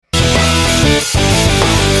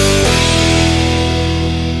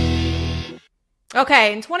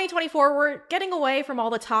Okay, in 2024, we're getting away from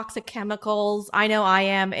all the toxic chemicals. I know I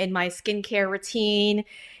am in my skincare routine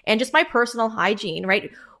and just my personal hygiene,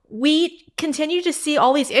 right? We continue to see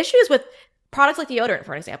all these issues with products like deodorant,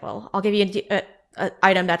 for example. I'll give you an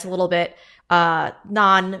item that's a little bit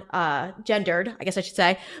non-gendered, I guess I should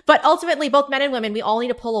say. But ultimately, both men and women, we all need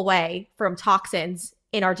to pull away from toxins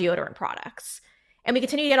in our deodorant products. And we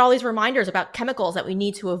continue to get all these reminders about chemicals that we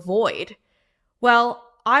need to avoid. Well,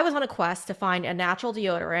 I was on a quest to find a natural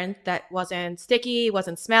deodorant that wasn't sticky,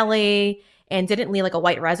 wasn't smelly, and didn't leave like a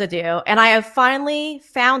white residue. And I have finally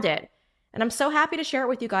found it. And I'm so happy to share it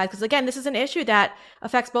with you guys because, again, this is an issue that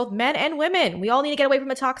affects both men and women. We all need to get away from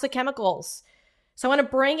the toxic chemicals. So I want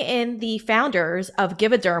to bring in the founders of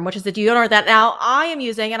Give-A-Derm, which is the deodorant that now I am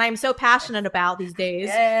using and I'm so passionate about these days.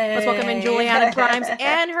 Yay. Let's welcome in Juliana Grimes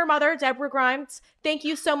and her mother, Deborah Grimes. Thank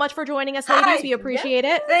you so much for joining us, ladies. Hi. We appreciate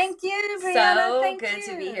it. Thank you, Brianna. So Thank good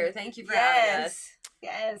you. to be here. Thank you for having us.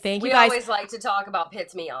 Yes. Thank you We guys. always like to talk about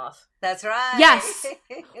pits me off. That's right. Yes.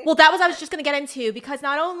 Well, that was I was just going to get into because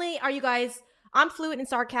not only are you guys, I'm fluent in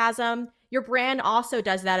sarcasm. Your brand also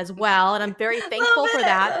does that as well, and I'm very thankful for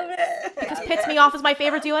that. Because Pits Me Off is my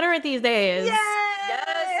favorite deodorant these days.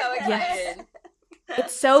 Yes, so excited. Yes.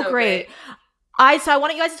 It's so great. So I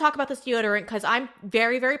want you guys to talk about this deodorant because I'm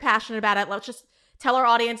very, very passionate about it. Let's just tell our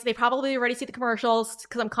audience. They probably already see the commercials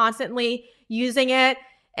because I'm constantly using it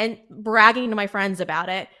and bragging to my friends about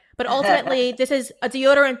it. But ultimately, this is a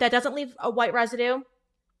deodorant that doesn't leave a white residue.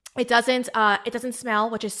 It doesn't smell,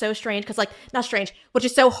 which is so strange because not strange, which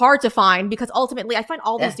is so hard to find because ultimately I find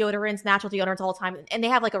all these deodorants, natural deodorants all the time, and they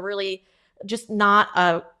have like a really just not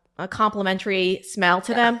a complimentary smell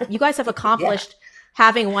to them. You guys have accomplished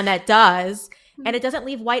having one that does, and it doesn't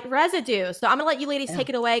leave white residue. So I'm going to let you ladies take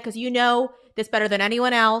it away because you know this better than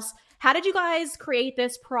anyone else. How did you guys create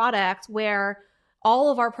this product where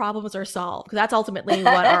all of our problems are solved? Because that's ultimately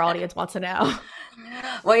what our audience wants to know.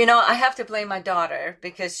 Well, I have to blame my daughter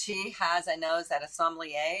because she has a nose that a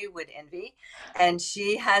sommelier would envy. And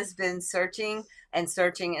she has been searching and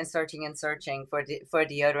searching and searching and searching for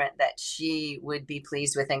deodorant that she would be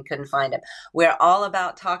pleased with and couldn't find them. We're all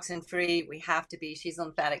about toxin free. We have to be. She's a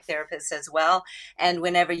lymphatic therapist as well. And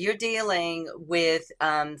whenever you're dealing with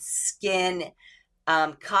skin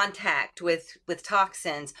contact with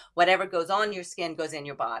toxins, whatever goes on your skin goes in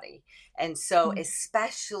your body. And so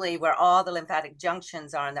especially where all the lymphatic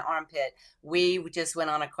junctions are in the armpit, we just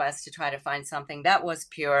went on a quest to try to find something that was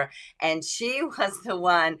pure. And she was the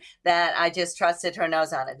one that I just trusted her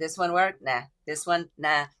nose on it. This one worked? Nah. This one?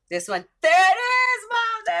 Nah. This one? There it is, Mom.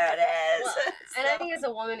 There it is. Well, and I think as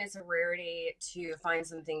a woman, it's a rarity to find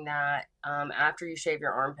something that after you shave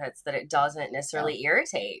your armpits, that it doesn't necessarily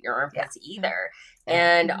irritate your armpits either.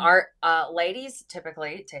 And our ladies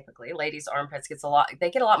typically ladies' armpits get a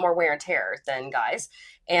lot more wear and tear than guys.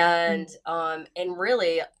 And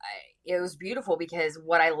really it was beautiful because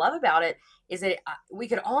what I love about it is that we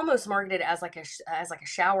could almost market it as like a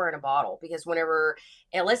shower in a bottle, because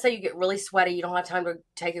and let's say you get really sweaty, you don't have time to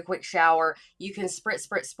take a quick shower, you can spritz,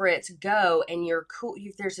 go, and you're cool.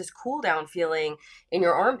 There's this cool down feeling in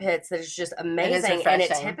your armpits that is just amazing. And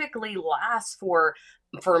it typically lasts for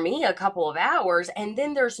me a couple of hours. And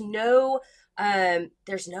then there's no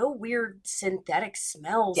weird synthetic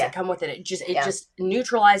smells that come with it. It just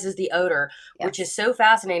neutralizes the odor, which is so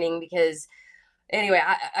fascinating because anyway,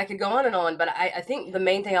 I could go on and on, but I think the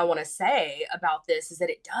main thing I want to say about this is that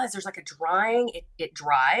there's like a drying, it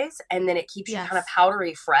dries, and then it keeps you kind of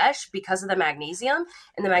powdery fresh because of the magnesium.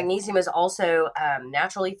 And the magnesium is also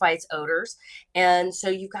naturally fights odors. And so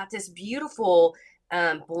you've got this beautiful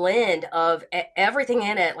blend of everything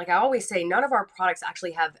in it. Like I always say, none of our products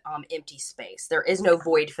actually have empty space. There is no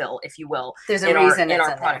void fill, if you will. There's a reason in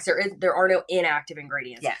our products. There are no inactive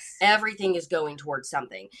ingredients. Yes, everything is going towards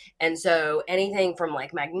something. And so anything from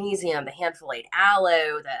like magnesium, the hand filleted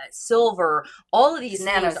aloe, the silver, all of these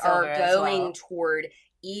things are going toward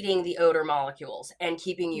eating the odor molecules and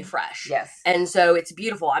keeping you fresh. Yes. And so it's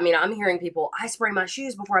beautiful. I mean, I'm hearing people, I spray my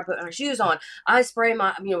shoes before I put my shoes on. I spray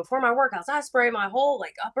my, before my workouts, I spray my whole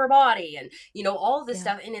like upper body and, all this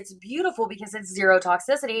stuff. And it's beautiful because it's zero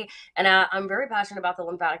toxicity. And I'm very passionate about the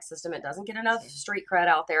lymphatic system. It doesn't get enough street cred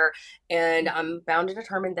out there. And I'm bound to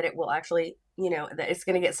determine that it will actually, that it's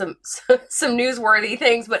going to get some newsworthy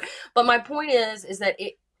things. But my point is that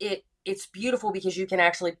it's beautiful because you can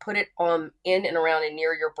actually put it in and around and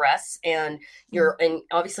near your breasts and and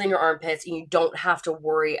obviously in your armpits, and you don't have to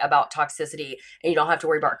worry about toxicity, and you don't have to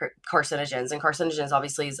worry about carcinogens. And carcinogens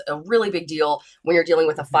obviously is a really big deal when you're dealing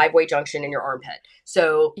with a 5-way junction in your armpit.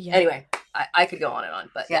 So anyway, I could go on and on,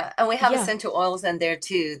 but and we have essential oils in there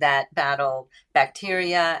too that battle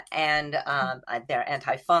bacteria, and they're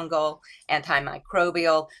antifungal,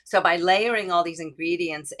 antimicrobial. So by layering all these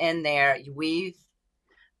ingredients in there, we've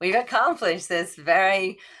accomplished this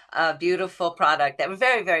very beautiful product that we're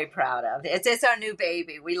very, very proud of. It's our new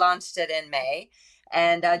baby. We launched it in May.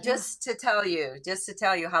 And just to tell you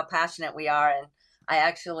how passionate we are, and I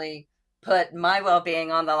actually put my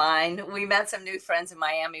well-being on the line. We met some new friends in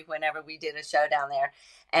Miami whenever we did a show down there.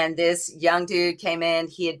 And this young dude came in.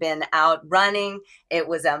 He had been out running. It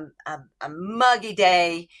was a muggy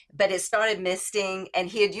day, but it started misting, and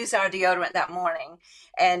he had used our deodorant that morning.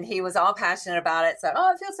 And he was all passionate about it. So,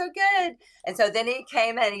 oh, it feels so good. And so then he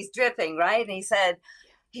came in, he's dripping, right? And he said,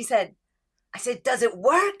 I said, does it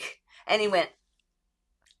work? And he went,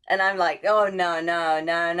 and I'm like, oh, no.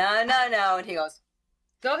 And he goes,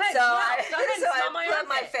 go ahead. So I put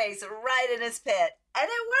my face right in his pit, and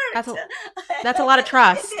it worked. That's a lot of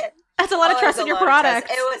trust. That's a lot of trust in your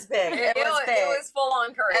product. It was big. It was full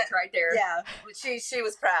on courage right there. Yeah, she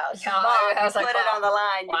was proud. Yeah, Mom, I was you like, put it on the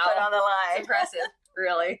line. Wow. You put it on the line. It's impressive,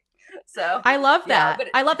 really. So I love that. Yeah,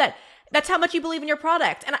 I love that. That's how much you believe in your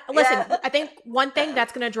product. And listen, I think one thing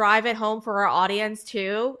that's going to drive it home for our audience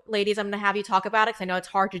too, ladies, I'm going to have you talk about it because I know it's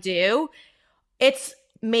hard to do. It's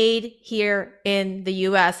made here in the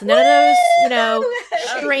U.S. None of those,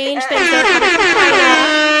 strange things that are coming from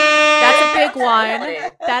China. That's a big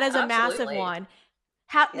one. That is a massive one.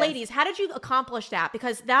 Ladies, how did you accomplish that?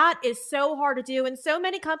 Because that is so hard to do. And so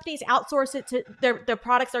many companies outsource it to their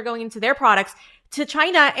products are going into their products to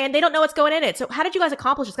China, and they don't know what's going in it. So how did you guys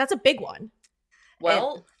accomplish this? That's a big one.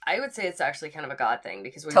 Well, I would say it's actually kind of a God thing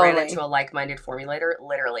because we ran into a like-minded formulator,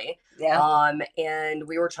 literally. Yeah. And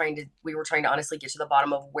we were trying to honestly get to the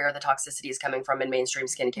bottom of where the toxicity is coming from in mainstream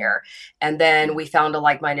skincare. And then we found a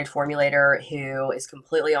like-minded formulator who is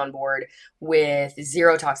completely on board with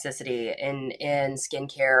zero toxicity in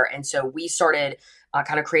skincare. And so we started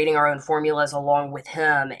kind of creating our own formulas along with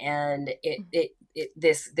him, and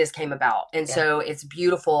this came about. And so it's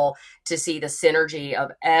beautiful to see the synergy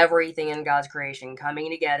of everything in God's creation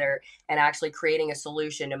coming together and actually creating a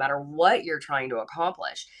solution no matter what you're trying to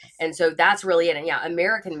accomplish. And so that's really it. And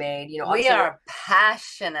American made, we are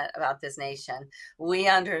passionate about this nation. We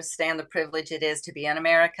understand the privilege it is to be an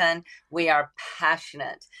American. We are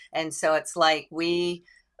passionate. And so it's like we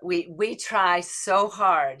try so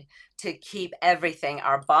hard to keep everything,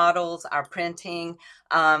 our bottles, our printing,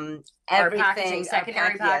 everything, our packaging,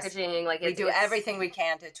 secondary packaging. Like we do everything we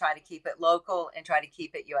can to try to keep it local and try to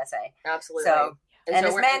keep it USA. Absolutely. So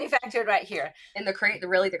it's manufactured right here. And the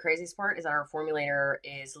craziest part is that our formulator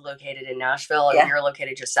is located in Nashville, and we're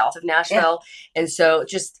located just south of Nashville. And so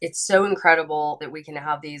it's so incredible that we can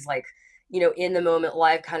have these in the moment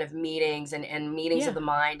live kind of meetings and meetings of the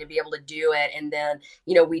mind and be able to do it. And then,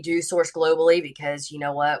 we do source globally because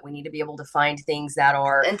we need to be able to find things that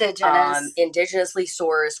are indigenously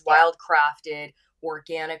sourced, wild crafted,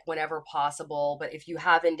 organic whenever possible. But if you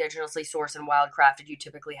have indigenously sourced and wild crafted, you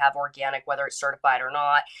typically have organic, whether it's certified or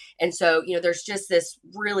not. And so, there's just this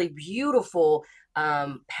really beautiful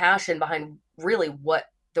passion behind really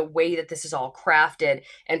the way that this is all crafted,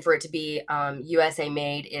 and for it to be USA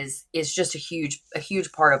made is just a huge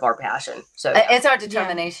part of our passion. So it's our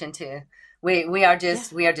determination too. We are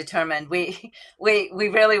determined. We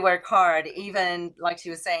really work hard. Even like she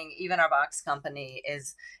was saying, even our box company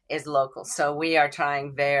is local. So we are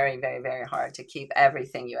trying very, very, very hard to keep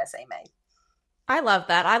everything USA made. I love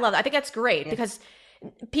that. I think that's great because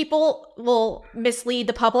people will mislead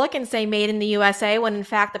the public and say made in the USA when in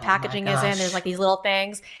fact the packaging isn't. There's like these little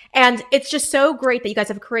things. And it's just so great that you guys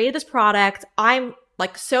have created this product. I'm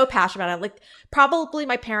like so passionate about it. Like probably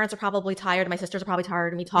my parents are probably tired. My sisters are probably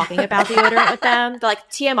tired of me talking about deodorant with them. They're like,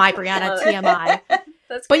 TMI, Brianna, TMI.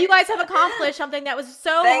 But you guys have accomplished something that was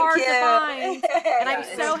so hard to find. And I'm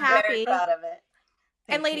so happy. Very proud of it.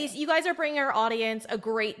 And ladies, you guys are bringing our audience a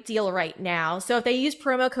great deal right now. So if they use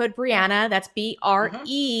promo code Brianna, that's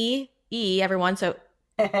BREE, everyone. So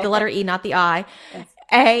the letter E, not the I.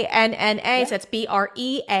 ANNA. So it's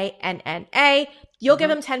BREANNA. You'll give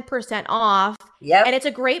them 10% off. Yep. And it's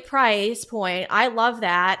a great price point. I love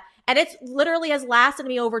that. And it's literally has lasted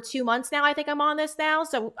me over 2 months now. I think I'm on this now.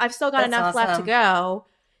 So I've still got enough left to go.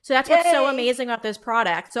 So that's what's so amazing about this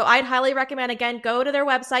product. So I'd highly recommend, again, go to their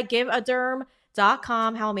website, Give-A-Derm.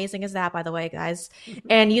 Give-A-Derm.com. How amazing is that, by the way, guys?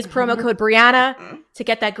 And use promo code Brianna to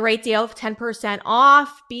get that great deal of 10%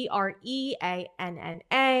 off. BREANNA.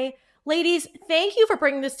 Ladies, thank you for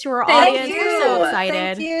bringing this to our audience. You. We're so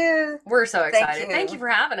excited. Thank you. We're so excited. Thank you for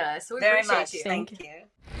having us. We very appreciate much. you. Thank you.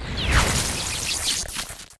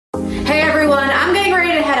 Hey everyone, I'm getting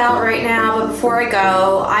ready to head out right now, but before I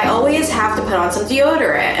go, I always have to put on some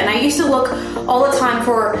deodorant. And I used to look all the time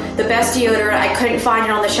for the best deodorant. I couldn't find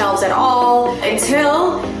it on the shelves at all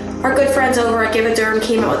until our good friends over at Give-A-Derm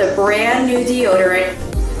came out with a brand new deodorant.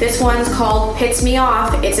 This one's called Pits Me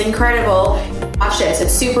Off. It's incredible. Watch this,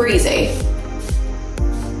 it's super easy.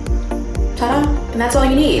 Ta-da! And that's all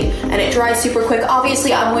you need. And it dries super quick.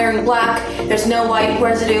 Obviously, I'm wearing black. There's no white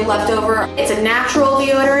residue left over. It's a natural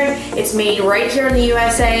deodorant. It's made right here in the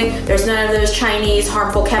USA. There's none of those Chinese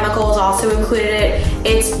harmful chemicals also included in it.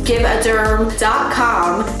 It's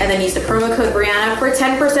Give-A-Derm.com. And then use the promo code Brianna for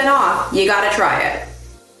 10% off. You gotta try it.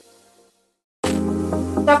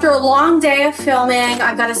 After a long day of filming,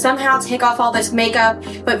 I've got to somehow take off all this makeup,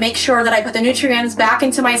 but make sure that I put the nutrients back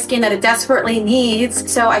into my skin that it desperately needs.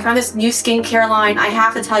 So I found this new skincare line. I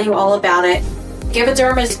have to tell you all about it.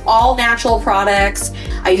 Give-A-Derm is all natural products.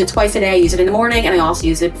 I use it twice a day. I use it in the morning, and I also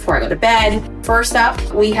use it before I go to bed. First up,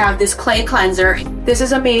 we have this clay cleanser. This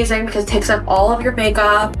is amazing because it takes up all of your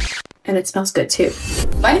makeup. And it smells good too.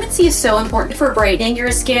 Vitamin C is so important for brightening your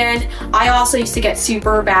skin. I also used to get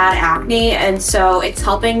super bad acne, and so it's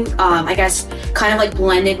helping, I guess, kind of like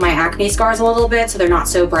blending my acne scars a little bit so they're not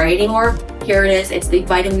so bright anymore. Here it is. It's the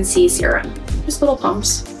vitamin C serum. Just little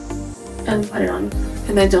pumps and put it on.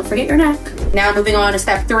 And then don't forget your neck. Now moving on to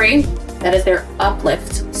step 3. That is their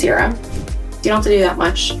uplift serum. You don't have to do that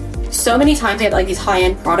much. So many times I have like these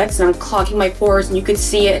high-end products and I'm clogging my pores, and you could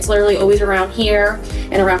see it. It's literally always around here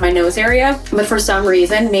and around my nose area. But for some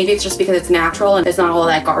reason, maybe it's just because it's natural and there's not all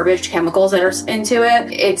that garbage chemicals that are into it,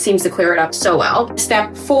 it seems to clear it up so well.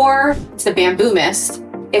 Step 4, it's the bamboo mist.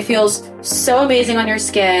 It feels so amazing on your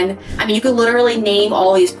skin. I mean, you could literally name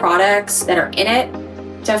all these products that are in it.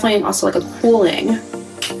 Definitely also like a cooling.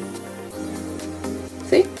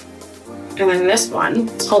 See? And then this one,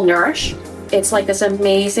 it's called Nourish. It's like this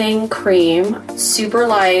amazing cream, super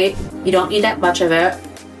light. You don't need that much of it.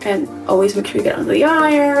 And always make sure you get under the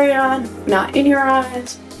eye area, not in your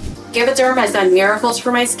eyes. Give-A-Derm has done miracles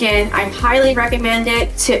for my skin. I highly recommend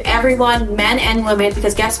it to everyone, men and women,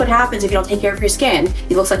 because guess what happens if you don't take care of your skin?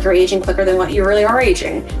 It looks like you're aging quicker than what you really are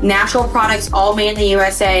aging. Natural products, all made in the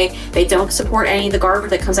USA. They don't support any of the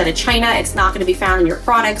garbage that comes out of China. It's not going to be found in your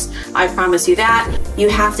products. I promise you that. You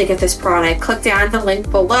have to get this product. Click down the link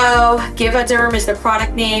below. Give-A-Derm is the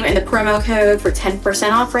product name, and the promo code for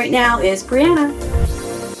 10% off right now is Brianna.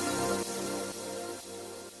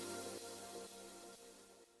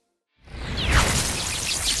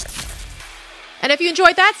 And if you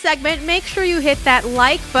enjoyed that segment, make sure you hit that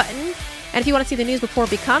like button. And if you want to see the news before it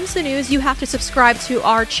becomes the news, you have to subscribe to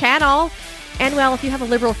our channel. And well, if you have a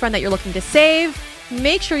liberal friend that you're looking to save,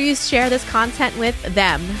 make sure you share this content with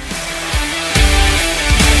them.